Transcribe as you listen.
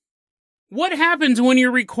What happens when you're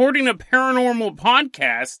recording a paranormal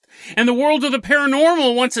podcast and the world of the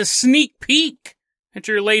paranormal wants a sneak peek at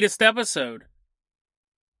your latest episode?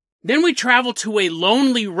 Then we travel to a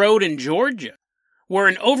lonely road in Georgia where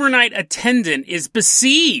an overnight attendant is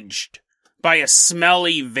besieged by a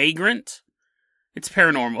smelly vagrant. It's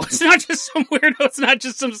paranormal. It's not just some weirdo. It's not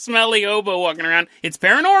just some smelly hobo walking around. It's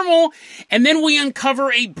paranormal. And then we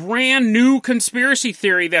uncover a brand new conspiracy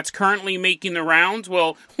theory that's currently making the rounds.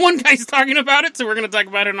 Well, one guy's talking about it, so we're going to talk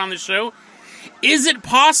about it on the show. Is it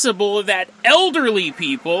possible that elderly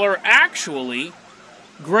people are actually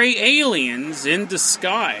gray aliens in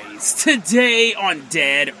disguise? Today on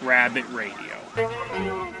Dead Rabbit Radio.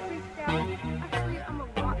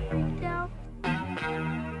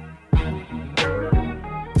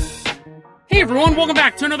 Hey everyone, welcome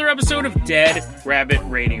back to another episode of Dead Rabbit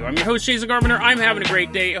Radio. I'm your host, Jason Garbiner. I'm having a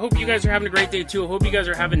great day. I hope you guys are having a great day too. I hope you guys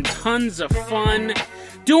are having tons of fun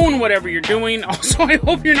doing whatever you're doing. Also, I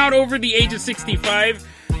hope you're not over the age of 65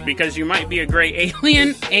 because you might be a gray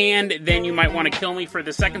alien and then you might want to kill me for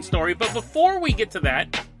the second story. But before we get to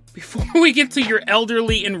that, before we get to your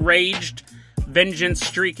elderly enraged vengeance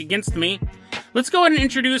streak against me, let's go ahead and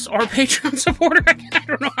introduce our Patreon supporter. I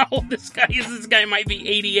don't know how old this guy is. This guy might be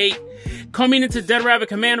 88. Coming into Dead Rabbit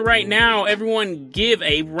Command right now, everyone give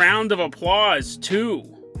a round of applause to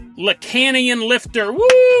Lacanian Lifter.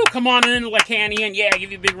 Woo! Come on in, Lacanian. Yeah,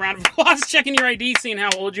 give you a big round of applause. Checking your ID, seeing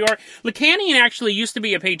how old you are. Lacanian actually used to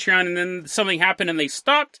be a Patreon, and then something happened and they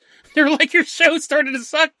stopped. They're like, your show started to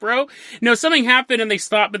suck, bro. No, something happened and they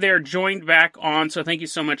stopped, but they are joined back on. So thank you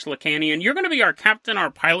so much, Lacanian. You're going to be our captain,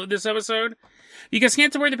 our pilot this episode. You guys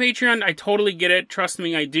can't support the Patreon. I totally get it. Trust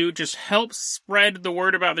me, I do. Just help spread the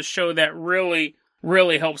word about the show. That really,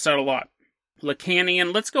 really helps out a lot.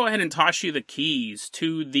 Lacanian, let's go ahead and toss you the keys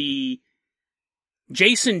to the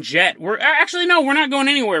Jason Jet. We're not going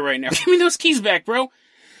anywhere right now. Give me those keys back, bro.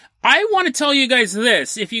 I want to tell you guys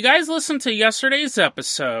this. If you guys listened to yesterday's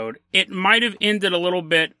episode, it might have ended a little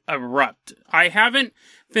bit abrupt. I haven't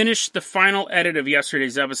finished the final edit of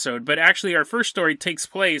yesterday's episode, but actually our first story takes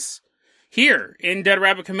place here in Dead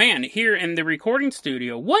Rabbit Command, here in the recording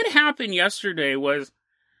studio. What happened yesterday was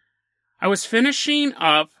I was finishing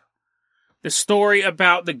up the story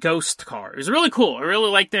about the ghost car. It was really cool. I really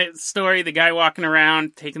liked that story. The guy walking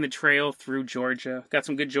around, taking the trail through Georgia. Got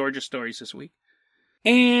some good Georgia stories this week.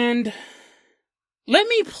 And let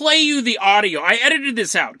me play you the audio. I edited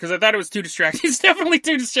this out because I thought it was too distracting. It's definitely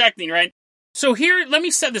too distracting, right? So here, let me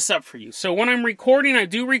set this up for you. So when I'm recording, I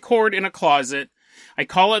do record in a closet. I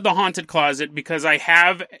call it the haunted closet because I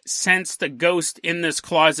have sensed a ghost in this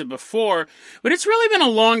closet before, but it's really been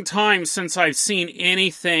a long time since I've seen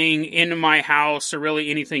anything in my house or really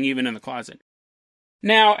anything even in the closet.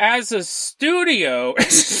 Now, as a studio,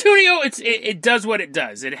 it does what it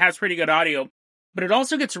does. It has pretty good audio, but it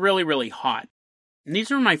also gets really, really hot. And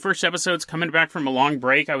these were my first episodes coming back from a long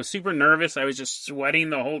break. I was super nervous. I was just sweating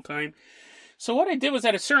the whole time. So what I did was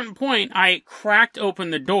at a certain point, I cracked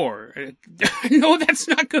open the door. No, that's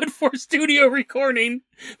not good for studio recording.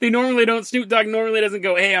 They normally don't. Snoop Dogg normally doesn't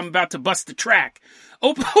go, hey, I'm about to bust the track.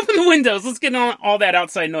 Open the windows. Let's get on all that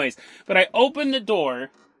outside noise. But I opened the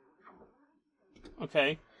door.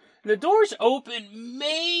 Okay. The door's open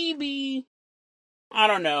maybe, I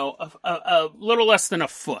don't know, a little less than a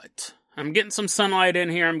foot. I'm getting some sunlight in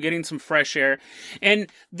here. I'm getting some fresh air.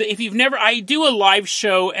 And if you've never, I do a live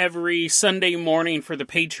show every Sunday morning for the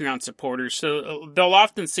Patreon supporters. So they'll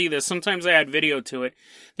often see this. Sometimes I add video to it.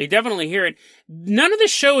 They definitely hear it. None of the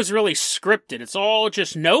show is really scripted. It's all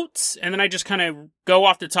just notes. And then I just kind of go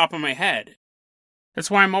off the top of my head.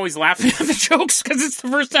 That's why I'm always laughing at the jokes, because it's the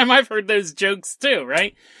first time I've heard those jokes too,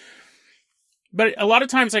 right? But a lot of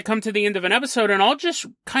times I come to the end of an episode and I'll just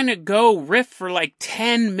kind of go riff for like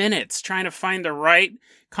 10 minutes trying to find the right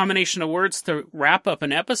combination of words to wrap up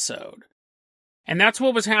an episode. And that's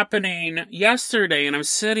what was happening yesterday. And I'm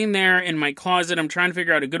sitting there in my closet. I'm trying to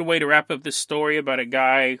figure out a good way to wrap up this story about a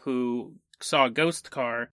guy who saw a ghost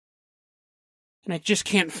car. And I just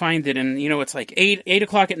can't find it. And, it's like 8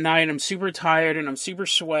 o'clock at night. I'm super tired and I'm super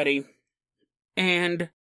sweaty. And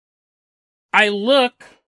I look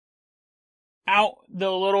out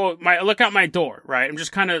my door, right? I'm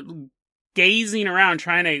just kind of gazing around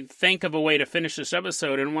trying to think of a way to finish this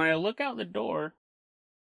episode. And when I look out the door,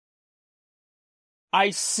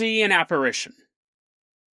 I see an apparition.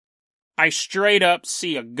 I straight up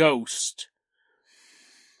see a ghost.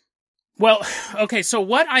 Well, okay, so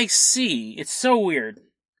what I see, it's so weird.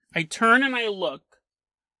 I turn and I look,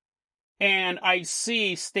 and I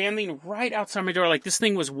see standing right outside my door, like this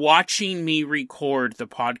thing was watching me record the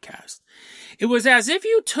podcast. It was as if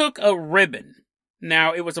you took a ribbon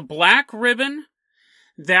Now, it was a black ribbon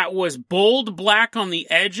that was bold black on the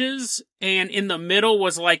edges, and in the middle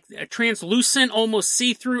was like a translucent, almost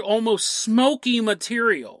see-through, almost smoky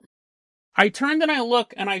material. I turned and I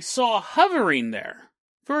looked, and I saw hovering there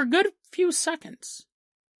for a good few seconds.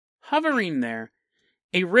 Hovering there,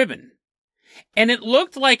 a ribbon. And it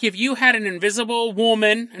looked like if you had an invisible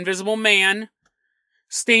woman, invisible man,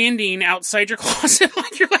 standing outside your closet,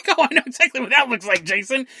 like you're like, oh, I know exactly what that looks like,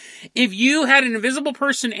 Jason. If you had an invisible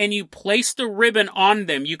person and you placed the ribbon on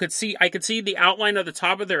them, I could see the outline of the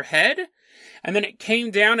top of their head, and then it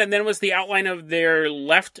came down, and then it was the outline of their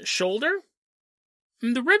left shoulder.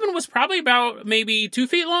 And the ribbon was probably about maybe 2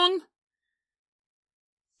 feet long.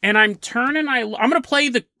 And I'm turning, I'm gonna play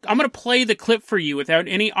the clip for you without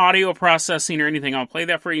any audio processing or anything. I'll play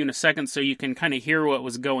that for you in a second so you can kind of hear what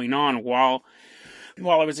was going on while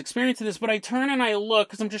I was experiencing this. But I turn and I look,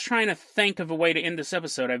 because I'm just trying to think of a way to end this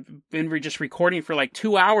episode. I've been just recording for like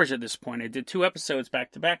 2 hours at this point. I did 2 episodes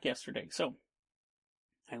back to back yesterday. So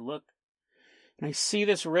I look and I see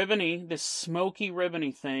this smoky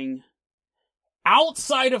ribbony thing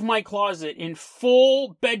outside of my closet in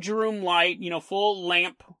full bedroom light, full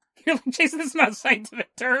lamp. You're like, Jason, this is not a scientific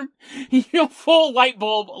term. Full light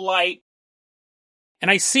bulb light. And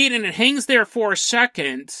I see it, and it hangs there for a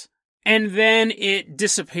second, and then it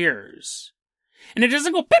disappears. And it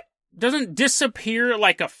doesn't go pip, doesn't disappear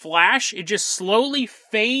like a flash. It just slowly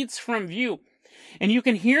fades from view. And you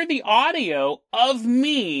can hear the audio of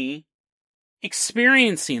me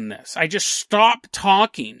experiencing this. I just stopped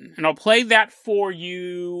talking, and I'll play that for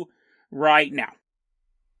you right now.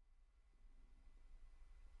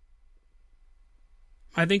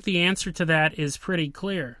 I think the answer to that is pretty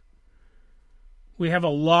clear. We have a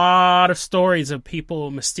lot of stories of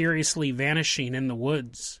people mysteriously vanishing in the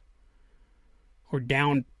woods, or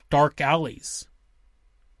down dark alleys,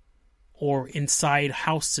 or inside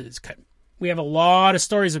houses. We have a lot of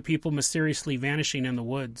stories of people mysteriously vanishing in the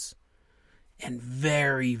woods. And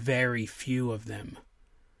very, very few of them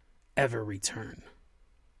ever return.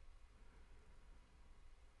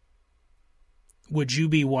 Would you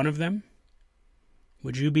be one of them?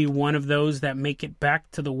 Would you be one of those that make it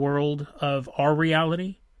back to the world of our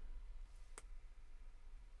reality?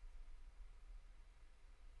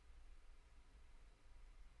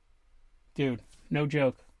 Dude, no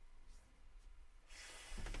joke.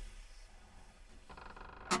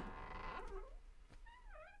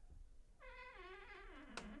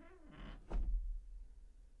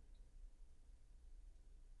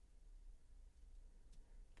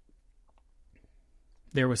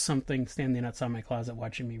 There was something standing outside my closet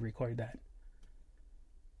watching me record that.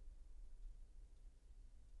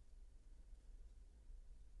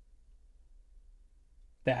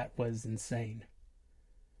 That was insane.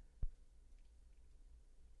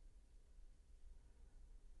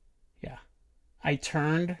 Yeah. I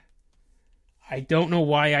turned. I don't know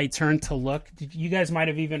why I turned to look. You guys might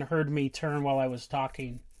have even heard me turn while I was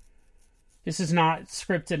talking. This is not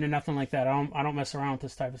scripted and nothing like that. I don't mess around with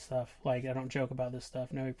this type of stuff. Like, I don't joke about this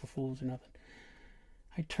stuff. No April Fools or nothing.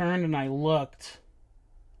 I turned and I looked.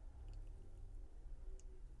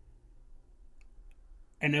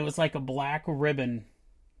 And it was like a black ribbon.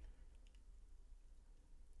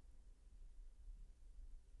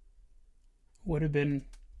 Would have been...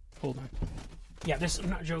 Hold on. Yeah, I'm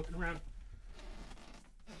not joking around.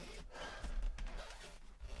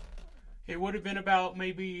 It would have been about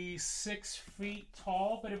maybe 6 feet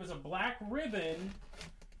tall, but it was a black ribbon.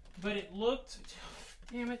 But it looked...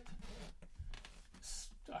 Damn it.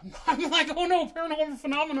 I'm like, oh no, paranormal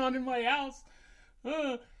phenomenon in my house.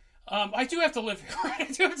 I do have to live here, right?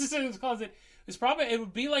 I do have to sit in this closet. It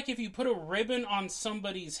would be like if you put a ribbon on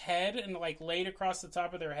somebody's head and like laid across the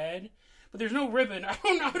top of their head. But there's no ribbon. I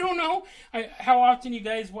don't know how often you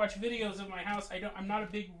guys watch videos of my house. I'm not a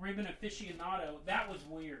big ribbon aficionado. That was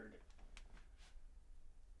weird.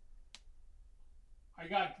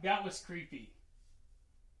 That was creepy.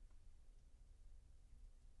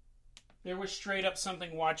 There was straight up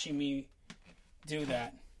something watching me do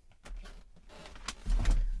that.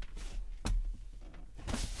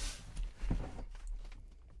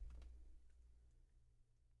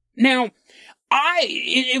 Now,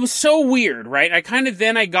 it was so weird, right? I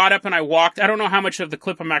got up and I walked. I don't know how much of the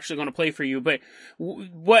clip I'm actually going to play for you, but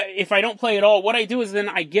what if I don't play at all? What I do is then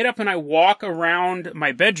I get up and I walk around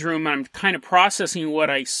my bedroom, and I'm kind of processing what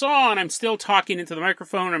I saw, and I'm still talking into the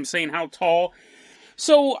microphone, and I'm saying how tall.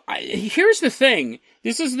 So here's the thing.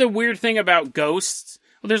 This is the weird thing about ghosts.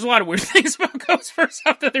 Well, there's a lot of weird things about ghosts. First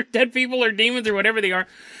off, that they're dead people or demons or whatever they are.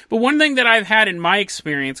 But one thing that I've had in my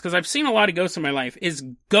experience, because I've seen a lot of ghosts in my life, is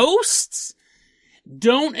ghosts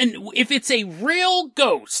and if it's a real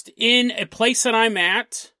ghost in a place that I'm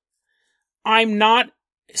at, I'm not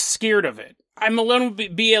scared of it. I'm a little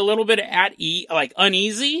bit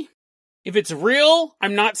uneasy. If it's real,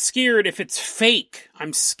 I'm not scared. If it's fake,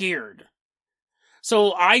 I'm scared.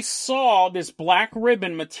 So I saw this black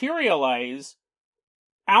ribbon materialize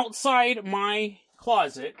outside my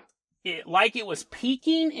closet, like it was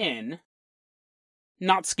peeking in.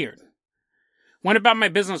 Not scared. Went about my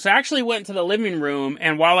business. I actually went to the living room,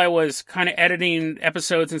 and while I was kind of editing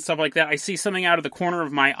episodes and stuff like that, I see something out of the corner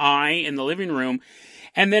of my eye in the living room,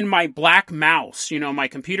 and then my black mouse, my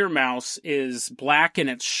computer mouse is black and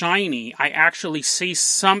it's shiny. I actually see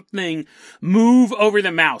something move over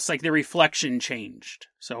the mouse, like the reflection changed.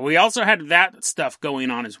 So we also had that stuff going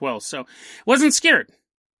on as well. So wasn't scared,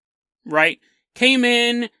 right? Came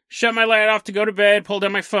in, shut my light off to go to bed, pulled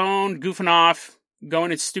out my phone, goofing off,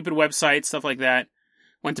 going to stupid websites, stuff like that.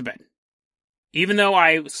 Went to bed. Even though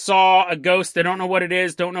I saw a ghost, I don't know what it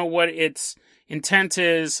is, don't know what its intent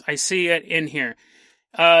is, I see it in here.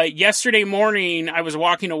 Yesterday morning, I was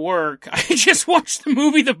walking to work. I just watched the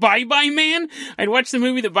movie The Bye-Bye Man. I'd watched the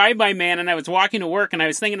movie The Bye-Bye Man, and I was walking to work, and I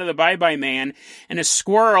was thinking of The Bye-Bye Man, and a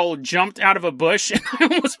squirrel jumped out of a bush, and I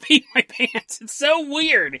almost peed my pants. It's so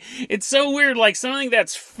weird. It's so weird. Like, something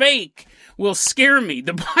that's fake will scare me.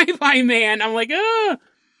 The Bye-Bye Man, I'm like, ah.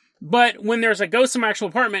 But when there's a ghost in my actual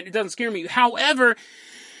apartment, it doesn't scare me. However,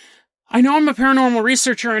 I know I'm a paranormal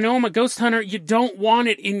researcher. I know I'm a ghost hunter. You don't want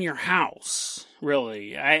it in your house.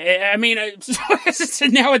 Really. I mean, now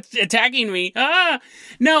it's attacking me.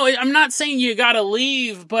 No, I'm not saying you gotta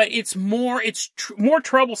leave, but it's more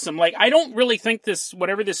troublesome. Like, I don't really think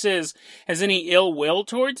whatever this is, has any ill will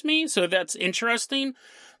towards me, so that's interesting.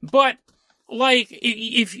 But, like,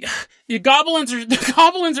 if the goblins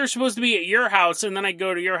are supposed to be at your house, and then I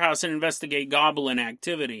go to your house and investigate goblin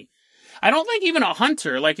activity. I don't think even a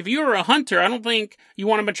hunter, like if you were a hunter, I don't think you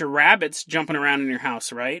want a bunch of rabbits jumping around in your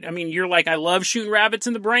house, right? I mean, you're like, I love shooting rabbits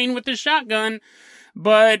in the brain with this shotgun,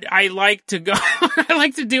 but I like to do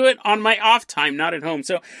it on my off time, not at home.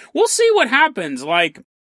 So we'll see what happens. Like,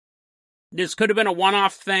 this could have been a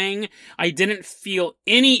one-off thing. I didn't feel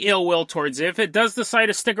any ill will towards it. If it does decide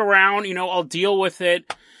to stick around, I'll deal with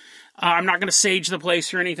it. I'm not going to sage the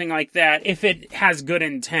place or anything like that if it has good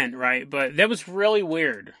intent, right? But that was really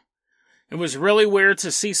weird. It was really weird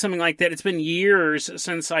to see something like that. It's been years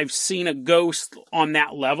since I've seen a ghost on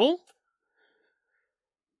that level.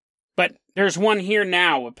 But there's one here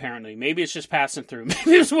now, apparently. Maybe it's just passing through.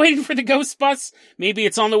 Maybe it's waiting for the ghost bus. Maybe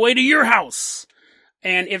it's on the way to your house.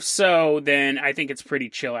 And if so, then I think it's pretty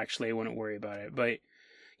chill, actually. I wouldn't worry about it. But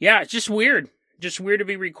yeah, it's just weird. Just weird to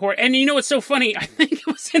be recorded. And what's so funny? I think it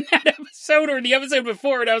was in that episode or the episode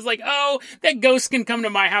before, and I was like, oh, that ghost can come to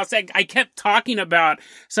my house. I kept talking about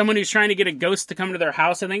someone who's trying to get a ghost to come to their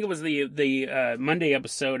house. I think it was the Monday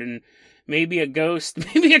episode, and maybe a ghost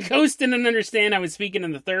didn't understand I was speaking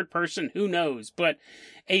in the third person. Who knows? But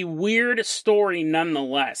a weird story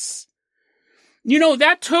nonetheless.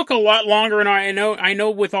 That took a lot longer, and I know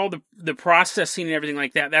with all the processing and everything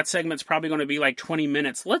like that segment's probably going to be like 20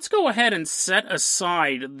 minutes. Let's go ahead and set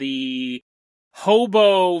aside the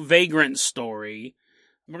hobo vagrant story.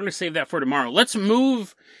 We're going to save that for tomorrow. Let's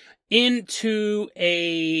move into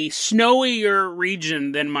a snowier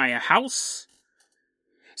region than my house.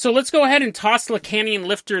 So let's go ahead and toss the Canyon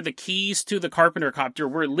Lifter the keys to the Carpenter Copter.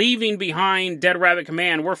 We're leaving behind Dead Rabbit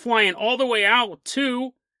Command. We're flying all the way out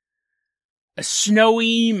to a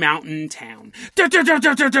snowy mountain town.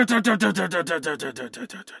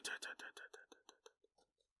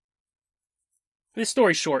 This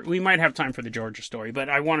story's short. We might have time for the Georgia story, but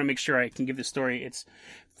I want to make sure I can give the story its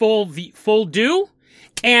full due.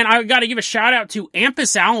 And I got to give a shout out to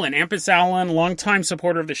Ampus Allen. Ampus Allen, longtime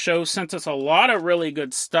supporter of the show, sent us a lot of really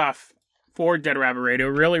good stuff for Dead Rabbit Radio.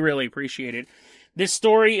 Really, really appreciate it. This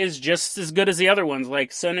story is just as good as the other ones,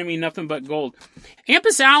 like sending me nothing but gold.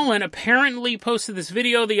 Ampus Allen apparently posted this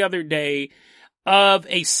video the other day of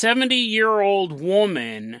a 70-year-old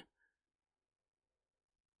woman.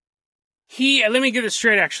 Let me get this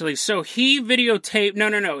straight, actually. So he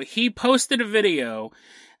videotaped, he posted a video.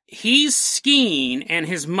 He's skiing, and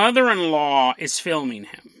his mother-in-law is filming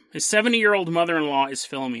him. His 70-year-old mother-in-law is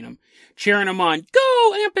filming him, cheering him on.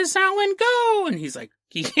 Go, Ampus Allen, go! And he's like,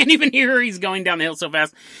 he can't even hear her. He's going down the hill so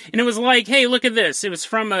fast. And it was like, hey, look at this. It was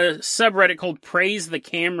from a subreddit called Praise the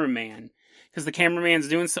Cameraman. Because the cameraman's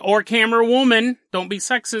doing so. Or camera woman. Don't be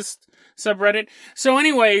sexist, subreddit. So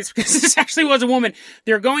anyways, because this actually was a woman,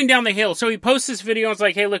 they're going down the hill. So he posts this video and it's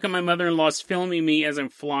like, hey, look at my mother-in-law's filming me as I'm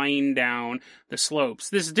flying down the slopes.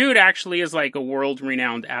 This dude actually is like a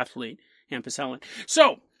world-renowned athlete, Ampus Allen.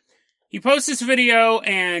 So, He posts this video,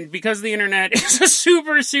 and because the internet is a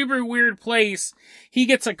super, super weird place, he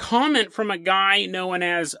gets a comment from a guy known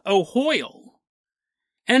as O'Hoyle.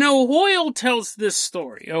 And O'Hoyle tells this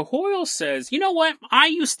story. O'Hoyle says, you know what? I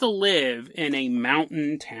used to live in a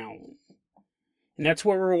mountain town. And that's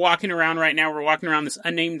where we're walking around right now. We're walking around this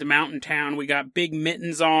unnamed mountain town. We got big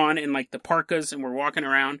mittens on and like the parkas, and we're walking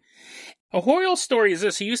around. O'Hoyle's story is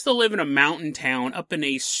this. He used to live in a mountain town up in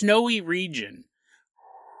a snowy region.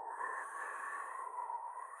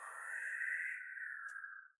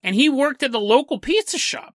 And he worked at the local pizza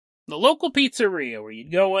shop, the local pizzeria, where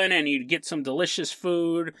you'd go in and you'd get some delicious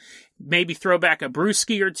food, maybe throw back a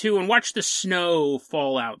brewski or two, and watch the snow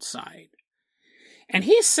fall outside. And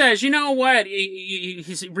he says, you know what?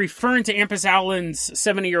 He's referring to Ampus Allen's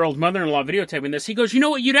 70-year-old mother-in-law videotaping this. He goes, you know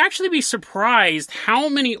what? You'd actually be surprised how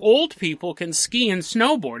many old people can ski and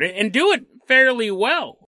snowboard and do it fairly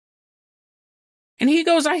well. And he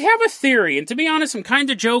goes, I have a theory, and to be honest, I'm kind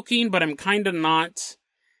of joking, but I'm kind of not.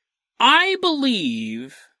 I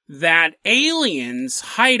believe that aliens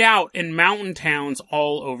hide out in mountain towns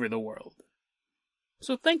all over the world.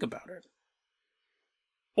 So think about it.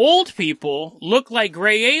 Old people look like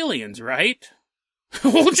gray aliens, right?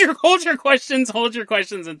 hold your questions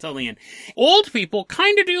until the end. Old people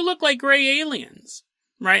kind of do look like gray aliens,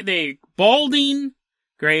 right? They balding.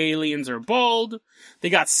 Gray aliens are bald. They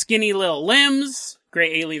got skinny little limbs.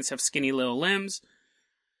 Gray aliens have skinny little limbs.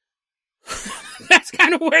 That's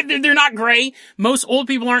kind of weird. They're not gray. Most old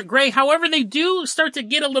people aren't gray. However, they do start to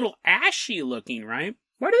get a little ashy looking, right?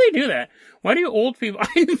 Why do they do that? Why do old people...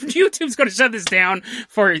 YouTube's going to shut this down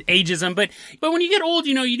for ageism, but when you get old,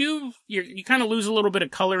 you know, you kind of lose a little bit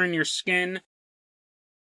of color in your skin.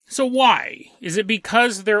 So why? Is it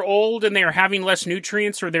because they're old and they're having less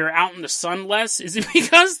nutrients, or they're out in the sun less? Is it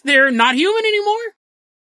because they're not human anymore?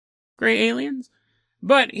 Gray aliens?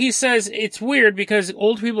 But he says it's weird because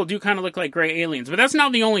old people do kind of look like gray aliens. But that's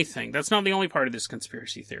not the only thing. That's not the only part of this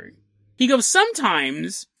conspiracy theory. He goes,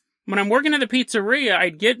 sometimes when I'm working at the pizzeria,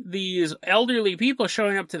 I'd get these elderly people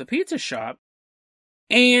showing up to the pizza shop,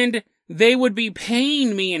 and they would be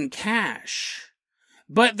paying me in cash.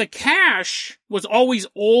 But the cash was always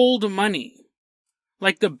old money.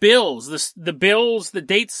 Like the bills, the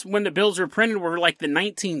dates when the bills were printed were like the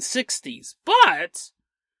 1960s. But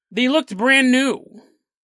they looked brand new.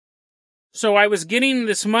 So I was getting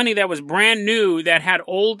this money that was brand new that had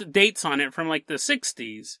old dates on it from like the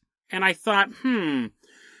 60s. And I thought,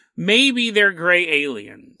 maybe they're gray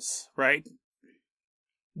aliens, right?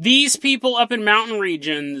 These people up in mountain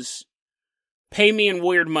regions pay me in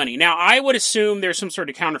weird money. Now, I would assume there's some sort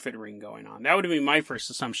of counterfeit ring going on. That would be my first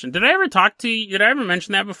assumption. Did I ever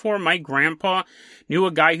mention that before? My grandpa knew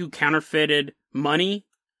a guy who counterfeited money.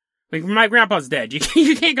 Like, my grandpa's dead.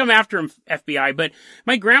 You can't come after him, FBI. But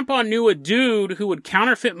my grandpa knew a dude who would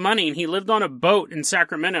counterfeit money, and he lived on a boat in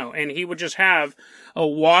Sacramento, and he would just have a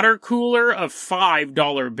water cooler of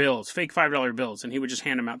 $5 bills, fake $5 bills, and he would just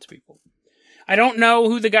hand them out to people. I don't know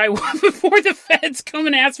who the guy was before the feds come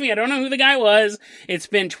and ask me. I don't know who the guy was. It's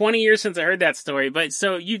been 20 years since I heard that story. But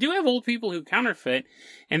so you do have old people who counterfeit,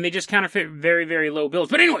 and they just counterfeit very, very low bills.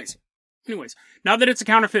 But anyways, now that it's a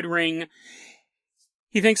counterfeit ring,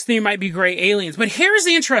 he thinks they might be gray aliens. But here's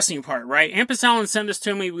the interesting part, right? Ampus Allen sent this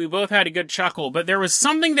to me. We both had a good chuckle. But there was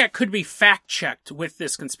something that could be fact-checked with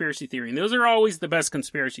this conspiracy theory. And those are always the best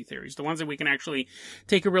conspiracy theories. The ones that we can actually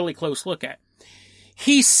take a really close look at.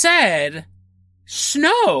 He said,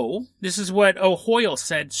 snow, this is what O'Hoyle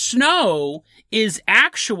said, snow is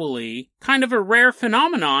actually kind of a rare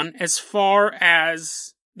phenomenon as far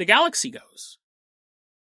as the galaxy goes.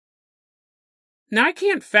 Now, I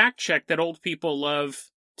can't fact-check that old people love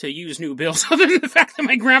to use new bills, other than the fact that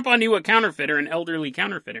my grandpa knew a counterfeiter, an elderly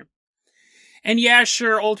counterfeiter. And yeah,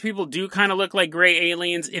 sure, old people do kind of look like gray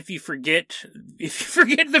aliens if you forget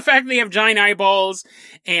the fact they have giant eyeballs,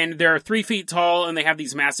 and they're 3 feet tall, and they have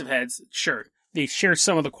these massive heads. Sure, they share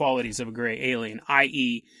some of the qualities of a gray alien,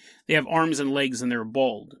 i.e., they have arms and legs and they're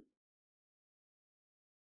bald.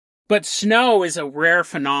 But snow is a rare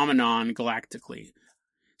phenomenon galactically.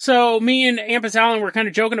 So me and Ampus Allen were kind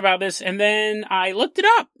of joking about this, and then I looked it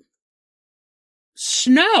up.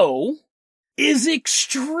 Snow is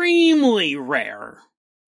extremely rare.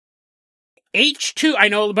 H2, I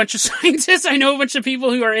know a bunch of scientists, I know a bunch of people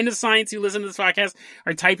who are into science who listen to this podcast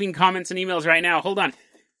are typing comments and emails right now. Hold on.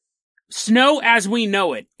 Snow as we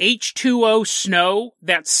know it, H2O snow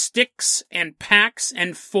that sticks and packs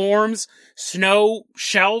and forms snow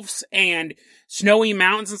shelves and snowy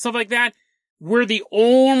mountains and stuff like that, we're the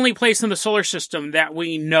only place in the solar system that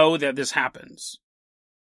we know that this happens.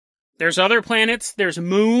 There's other planets, there's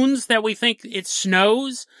moons that we think it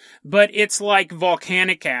snows, but it's like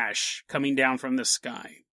volcanic ash coming down from the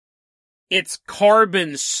sky. It's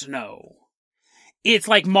carbon snow. It's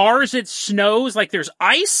like Mars, it snows, like there's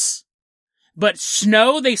ice, but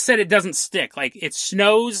snow, they said it doesn't stick. Like it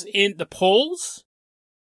snows in the poles,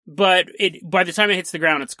 but by the time it hits the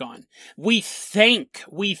ground, it's gone. We think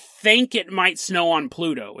it might snow on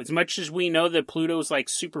Pluto. As much as we know that Pluto's like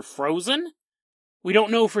super frozen, we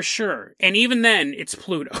don't know for sure. And even then, it's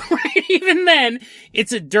Pluto, right? Even then,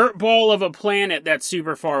 it's a dirt ball of a planet that's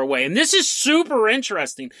super far away. And this is super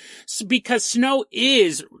interesting because snow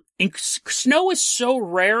is so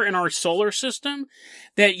rare in our solar system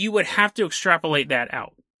that you would have to extrapolate that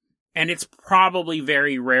out. And it's probably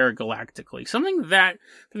very rare galactically. Something that,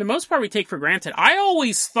 for the most part, we take for granted. I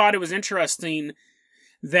always thought it was interesting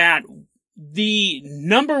that the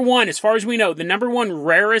number one, as far as we know, the number one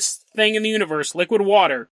rarest thing in the universe, liquid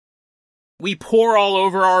water, we pour all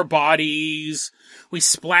over our bodies, we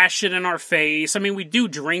splash it in our face. I mean, we do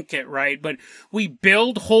drink it, right? But we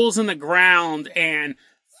build holes in the ground and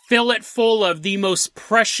fill it full of the most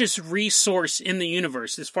precious resource in the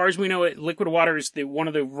universe. As far as we know, liquid water is one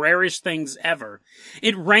of the rarest things ever.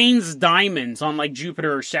 It rains diamonds on like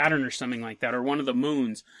Jupiter or Saturn or something like that, or one of the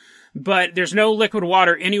moons. But there's no liquid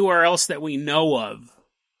water anywhere else that we know of.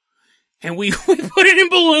 And we put it in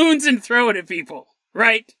balloons and throw it at people,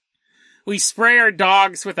 right? We spray our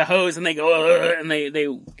dogs with a hose and they go, ugh, and they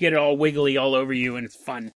get it all wiggly all over you and it's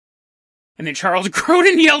fun. And then Charles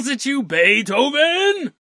Grodin yells at you,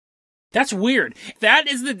 Beethoven! That's weird. That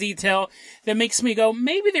is the detail that makes me go,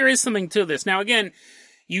 maybe there is something to this. Now again,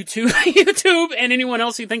 YouTube and anyone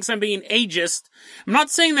else who thinks I'm being ageist, I'm not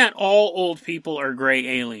saying that all old people are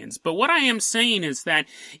gray aliens, but what I am saying is that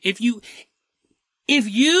if you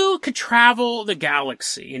could travel the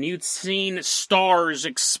galaxy and you'd seen stars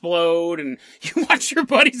explode and you watch your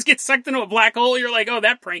buddies get sucked into a black hole, you're like, oh,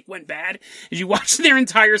 that prank went bad. As you watch their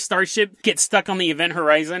entire starship get stuck on the event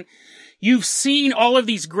horizon, you've seen all of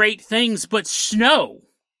these great things, but snow.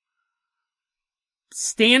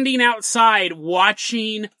 Standing outside,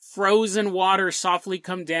 watching frozen water softly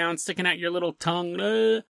come down, sticking out your little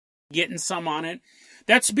tongue, getting some on it.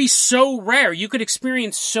 That'd be so rare. You could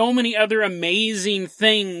experience so many other amazing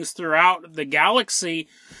things throughout the galaxy,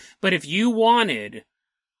 but if you wanted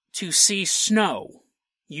to see snow,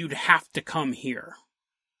 you'd have to come here.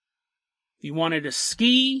 If you wanted to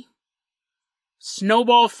ski,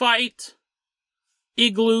 snowball fight,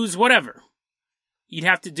 igloos, whatever, you'd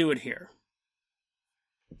have to do it here.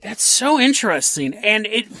 That's so interesting. And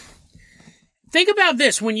think about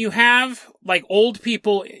this, when you have like old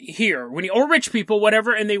people here, or rich people,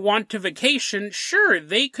 whatever, and they want to vacation, sure,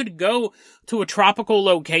 they could go to a tropical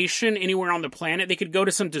location anywhere on the planet. They could go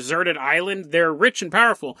to some deserted island. They're rich and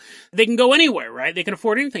powerful. They can go anywhere, right? They can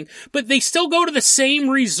afford anything. But they still go to the same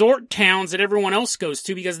resort towns that everyone else goes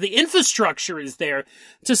to because the infrastructure is there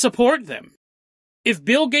to support them. If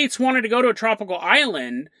Bill Gates wanted to go to a tropical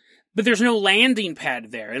island, but there's no landing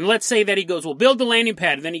pad there. And let's say that he goes, well, build the landing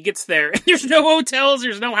pad. And then he gets there and there's no hotels,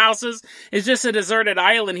 there's no houses. It's just a deserted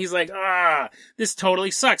island. He's like, this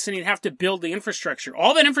totally sucks. And he'd have to build the infrastructure.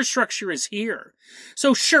 All that infrastructure is here.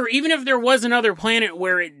 So sure, even if there was another planet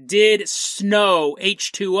where it did snow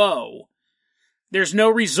H2O, there's no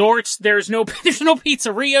resorts, there's no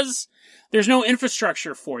pizzerias, there's no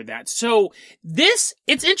infrastructure for that. So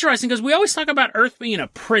it's interesting because we always talk about Earth being a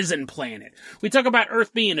prison planet. We talk about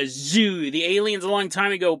Earth being a zoo. The aliens a long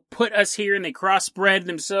time ago put us here and they crossbred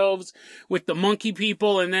themselves with the monkey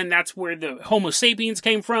people, and then that's where the Homo sapiens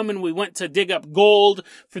came from, and we went to dig up gold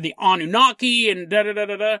for the Anunnaki and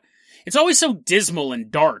da-da-da-da-da. It's always so dismal and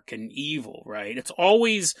dark and evil, right? It's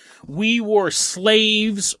always we were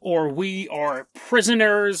slaves, or we are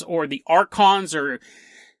prisoners, or the Archons are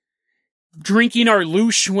drinking our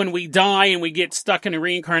loosh when we die and we get stuck in a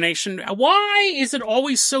reincarnation. Why is it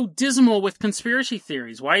always so dismal with conspiracy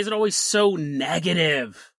theories? Why is it always so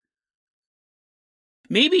negative?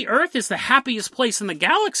 Maybe Earth is the happiest place in the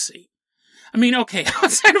galaxy. I mean, okay,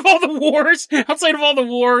 outside of all the wars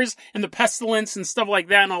and the pestilence and stuff like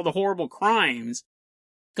that and all the horrible crimes,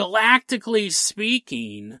 galactically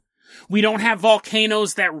speaking, we don't have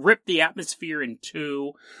volcanoes that rip the atmosphere in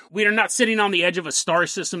two. We are not sitting on the edge of a star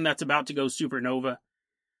system that's about to go supernova.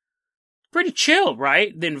 Pretty chill,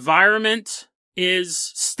 right? The environment is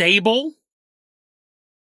stable.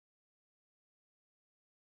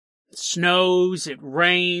 It snows, it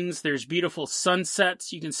rains, there's beautiful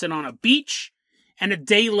sunsets. You can sit on a beach and a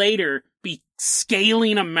day later be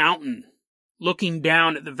scaling a mountain, looking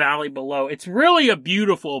down at the valley below. It's really a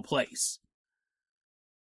beautiful place.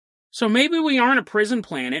 So maybe we aren't a prison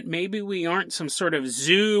planet. Maybe we aren't some sort of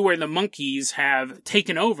zoo where the monkeys have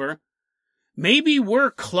taken over. Maybe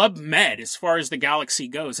we're Club Med as far as the galaxy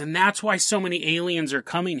goes. And that's why so many aliens are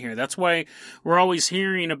coming here. That's why we're always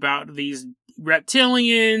hearing about these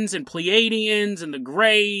reptilians and Pleiadians and the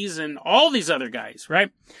Greys and all these other guys,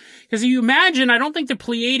 right? Because you imagine, I don't think the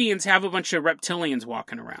Pleiadians have a bunch of reptilians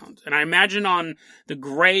walking around. And I imagine on the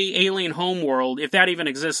Grey alien homeworld, if that even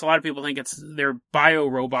exists, a lot of people think they're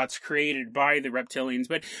bio-robots created by the reptilians.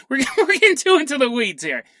 But we're getting too into the weeds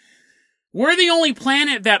here. We're the only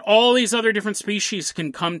planet that all these other different species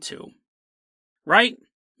can come to, right?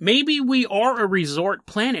 Maybe we are a resort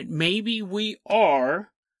planet. Maybe we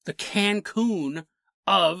are the Cancun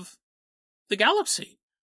of the galaxy.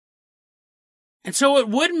 And so it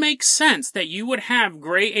would make sense that you would have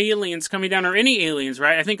gray aliens coming down, or any aliens,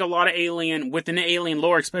 right? I think a lot of within the alien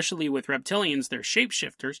lore, especially with reptilians, they're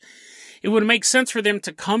shapeshifters. It would make sense for them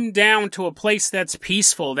to come down to a place that's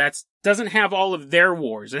peaceful, that doesn't have all of their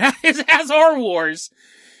wars. It has our wars,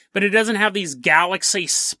 but it doesn't have these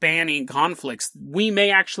galaxy-spanning conflicts. We may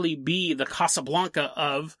actually be the Casablanca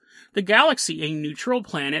of the galaxy, a neutral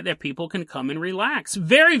planet that people can come and relax.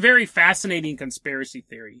 Very, very fascinating conspiracy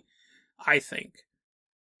theory, I think.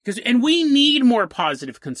 And we need more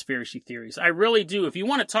positive conspiracy theories. I really do. If you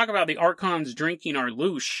want to talk about the Archons drinking our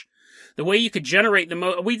loosh, the way you could generate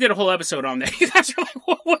we did a whole episode on that. You guys are like,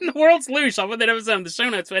 what in the world's loosh? I'll put that episode in the show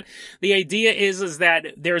notes. But the idea is that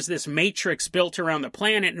there's this matrix built around the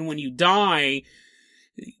planet, and when you die,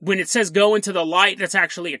 when it says go into the light, that's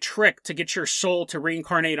actually a trick to get your soul to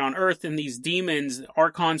reincarnate on Earth, and these demons,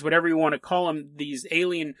 archons, whatever you want to call them, these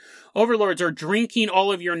alien overlords are drinking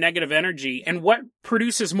all of your negative energy. And what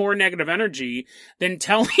produces more negative energy than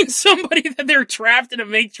telling somebody that they're trapped in a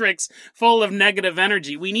matrix full of negative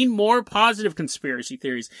energy? We need more positive conspiracy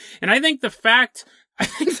theories. And I think the fact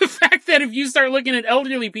that if you start looking at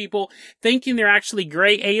elderly people thinking they're actually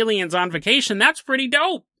gray aliens on vacation, that's pretty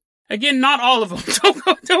dope. Again, not all of them.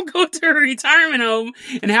 Don't go to a retirement home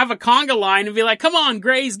and have a conga line and be like, come on,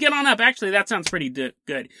 Grays, get on up. Actually, that sounds pretty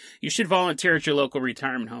good. You should volunteer at your local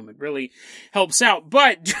retirement home. It really helps out.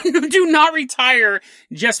 But do not retire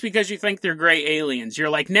just because you think they're gray aliens. You're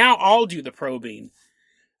like, now I'll do the probing.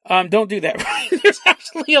 Don't do that. There's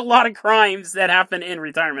actually a lot of crimes that happen in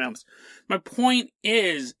retirement homes. My point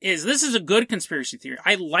is this is a good conspiracy theory.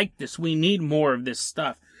 I like this. We need more of this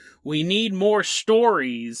stuff. We need more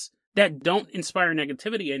stories that don't inspire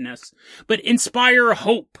negativity in us, but inspire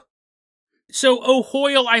hope. So,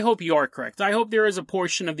 Hoyle, I hope you are correct. I hope there is a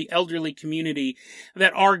portion of the elderly community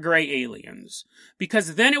that are gray aliens,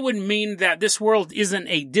 because then it would mean that this world isn't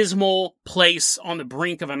a dismal place on the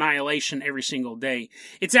brink of annihilation every single day.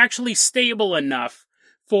 It's actually stable enough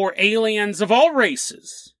for aliens of all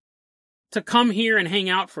races to come here and hang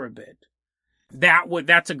out for a bit.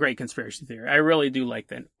 That's a great conspiracy theory. I really do like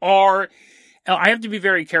that. I have to be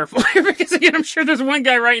very careful here because, again, I'm sure there's one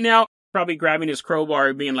guy right now probably grabbing his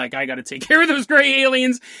crowbar being like, I gotta take care of those gray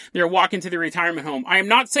aliens. They're walking to the retirement home. I am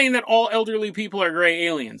not saying that all elderly people are gray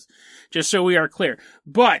aliens, just so we are clear.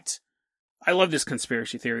 But I love this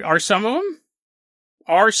conspiracy theory. Are some of them?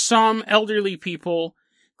 Are some elderly people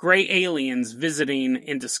gray aliens visiting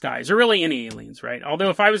in disguise? Or really any aliens, right? Although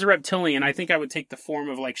if I was a reptilian, I think I would take the form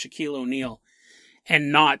of like Shaquille O'Neal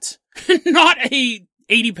and not a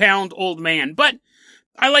 80-pound old man. But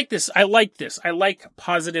I like this. I like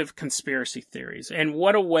positive conspiracy theories. And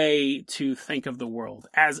what a way to think of the world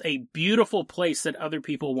as a beautiful place that other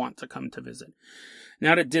people want to come to visit.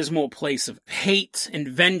 Not a dismal place of hate and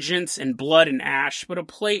vengeance and blood and ash, but a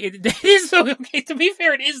place, it is so, okay, to be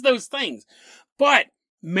fair, it is those things. But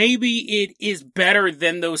maybe it is better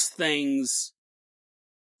than those things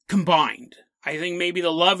combined. I think maybe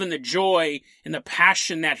the love and the joy and the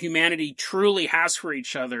passion that humanity truly has for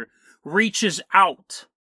each other reaches out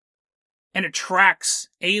and attracts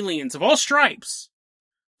aliens of all stripes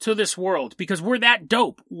to this world, because we're that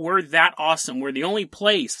dope. We're that awesome. We're the only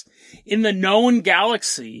place in the known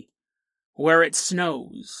galaxy where it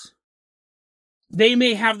snows. They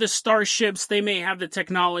may have the starships, they may have the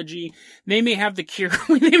technology, they may have the cure,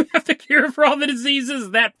 they may have the cure for all the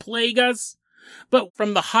diseases that plague us. But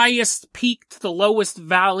from the highest peak to the lowest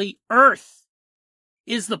valley, Earth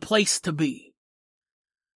is the place to be.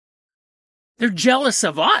 They're jealous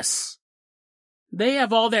of us. They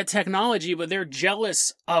have all that technology, but they're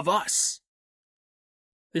jealous of us.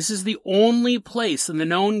 This is the only place in the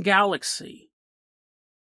known galaxy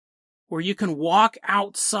where you can walk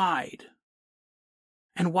outside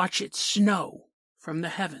and watch it snow from the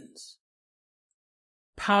heavens.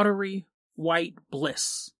 Powdery white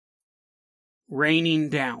bliss raining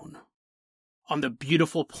down on the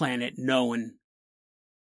beautiful planet known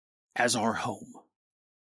as our home.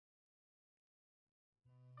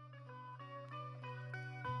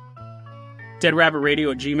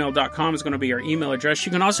 DeadRabbitRadio@gmail.com is going to be our email address.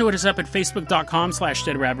 You can also hit us up at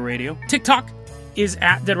Facebook.com/DeadRabbitRadio. TikTok is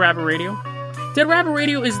at DeadRabbitRadio. Dead Rabbit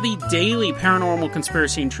Radio is the daily paranormal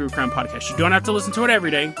conspiracy and true crime podcast. You don't have to listen to it every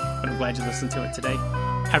day, but I'm glad you listened to it today.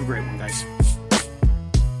 Have a great one, guys.